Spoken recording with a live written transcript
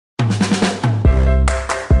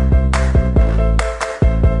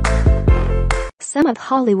Some of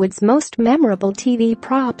Hollywood's most memorable TV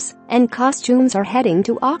props and costumes are heading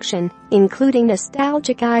to auction, including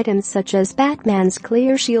nostalgic items such as Batman's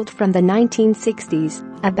clear shield from the 1960s,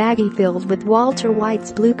 a baggie filled with Walter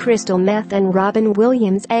White's blue crystal meth, and Robin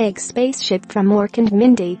Williams' egg spaceship from Mork and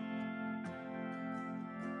Mindy.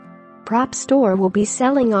 Prop Store will be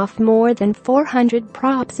selling off more than 400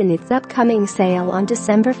 props in its upcoming sale on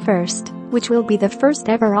December 1st, which will be the first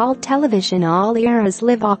ever all-television all-eras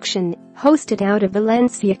live auction, hosted out of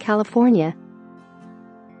Valencia, California.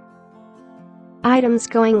 Items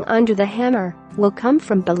going under the hammer will come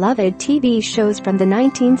from beloved TV shows from the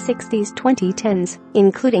 1960s-2010s,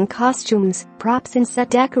 including costumes, props and set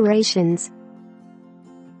decorations.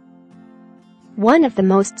 One of the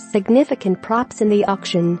most significant props in the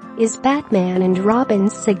auction is Batman and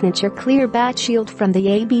Robin's signature clear bat shield from the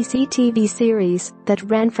ABC TV series that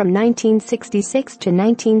ran from 1966 to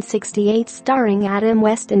 1968, starring Adam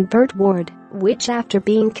West and Burt Ward, which after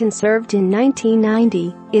being conserved in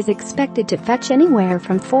 1990 is expected to fetch anywhere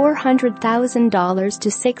from $400,000 to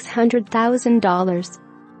 $600,000.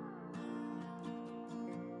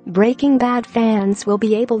 Breaking Bad fans will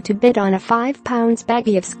be able to bid on a 5-pound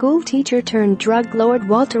baggie of schoolteacher-turned-drug lord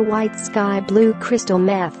Walter White's sky blue crystal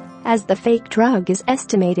meth, as the fake drug is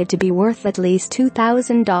estimated to be worth at least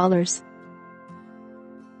 $2,000.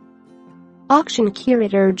 Auction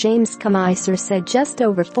curator James Commiser said just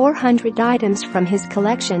over 400 items from his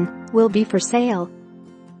collection will be for sale.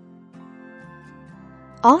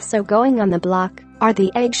 Also going on the block are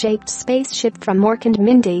the egg-shaped spaceship from Mork and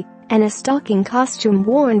Mindy, and a stalking costume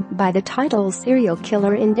worn by the title serial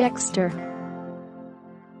killer in Dexter.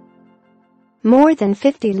 More than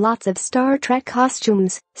 50 lots of Star Trek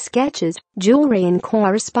costumes, sketches, jewelry and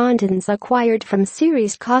correspondence acquired from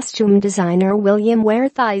series costume designer William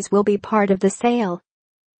Wertheis will be part of the sale.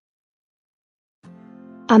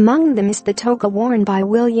 Among them is the toga worn by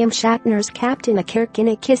William Shatner's Captain Kirk in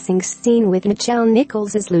a kissing scene with Nichelle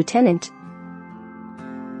Nichols as Lieutenant.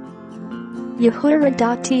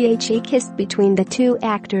 Uhura.The kiss between the two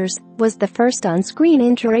actors was the first on-screen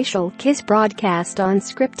interracial kiss broadcast on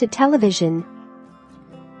scripted television.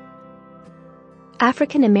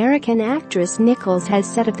 African-American actress Nichols has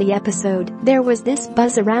said of the episode, "There was this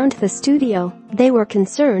buzz around the studio. They were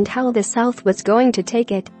concerned how the South was going to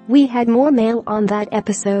take it. We had more mail on that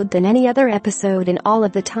episode than any other episode in all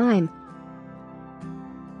of the time."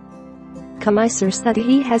 Commiser said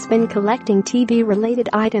he has been collecting TV-related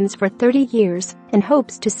items for 30 years and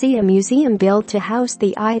hopes to see a museum built to house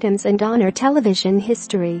the items and honor television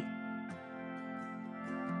history.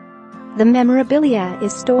 The memorabilia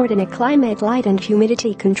is stored in a climate-light and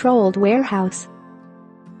humidity-controlled warehouse.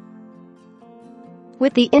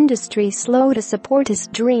 With the industry slow to support his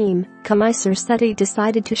dream, Commiser said he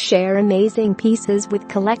decided to share amazing pieces with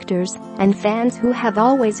collectors and fans who have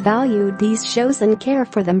always valued these shows and care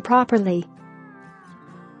for them properly.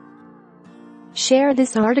 Share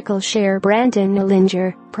this article. Brandon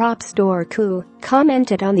Ellinger, Prop Store Co.,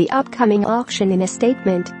 commented on the upcoming auction in a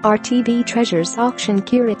statement. Our TV Treasures auction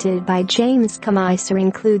curated by James Commiser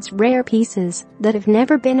includes rare pieces that have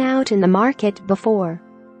never been out in the market before.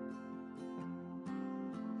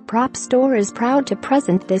 Prop Store is proud to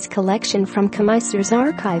present this collection from Commiser's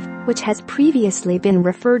archive, which has previously been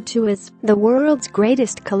referred to as the world's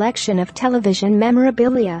greatest collection of television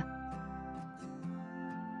memorabilia.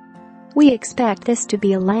 We expect this to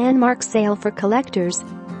be a landmark sale for collectors.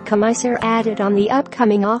 Commiser added on the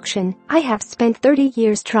upcoming auction, "I have spent 30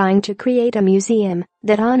 years trying to create a museum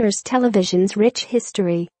that honors television's rich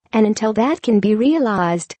history, and until that can be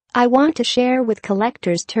realized, I want to share with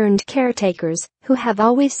collectors turned caretakers who have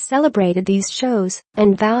always celebrated these shows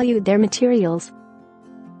and valued their materials."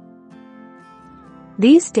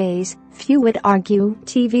 These days, few would argue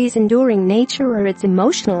TV's enduring nature or its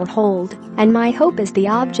emotional hold, and my hope is the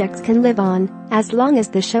objects can live on as long as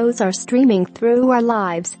the shows are streaming through our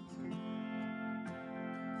lives.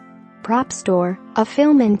 Prop Store, a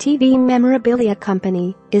film and TV memorabilia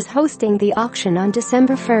company, is hosting the auction on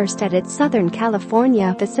December 1st at its Southern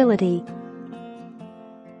California facility.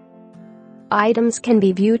 Items can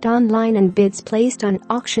be viewed online and bids placed on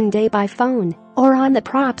auction day by phone or on the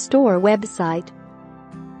Prop Store website.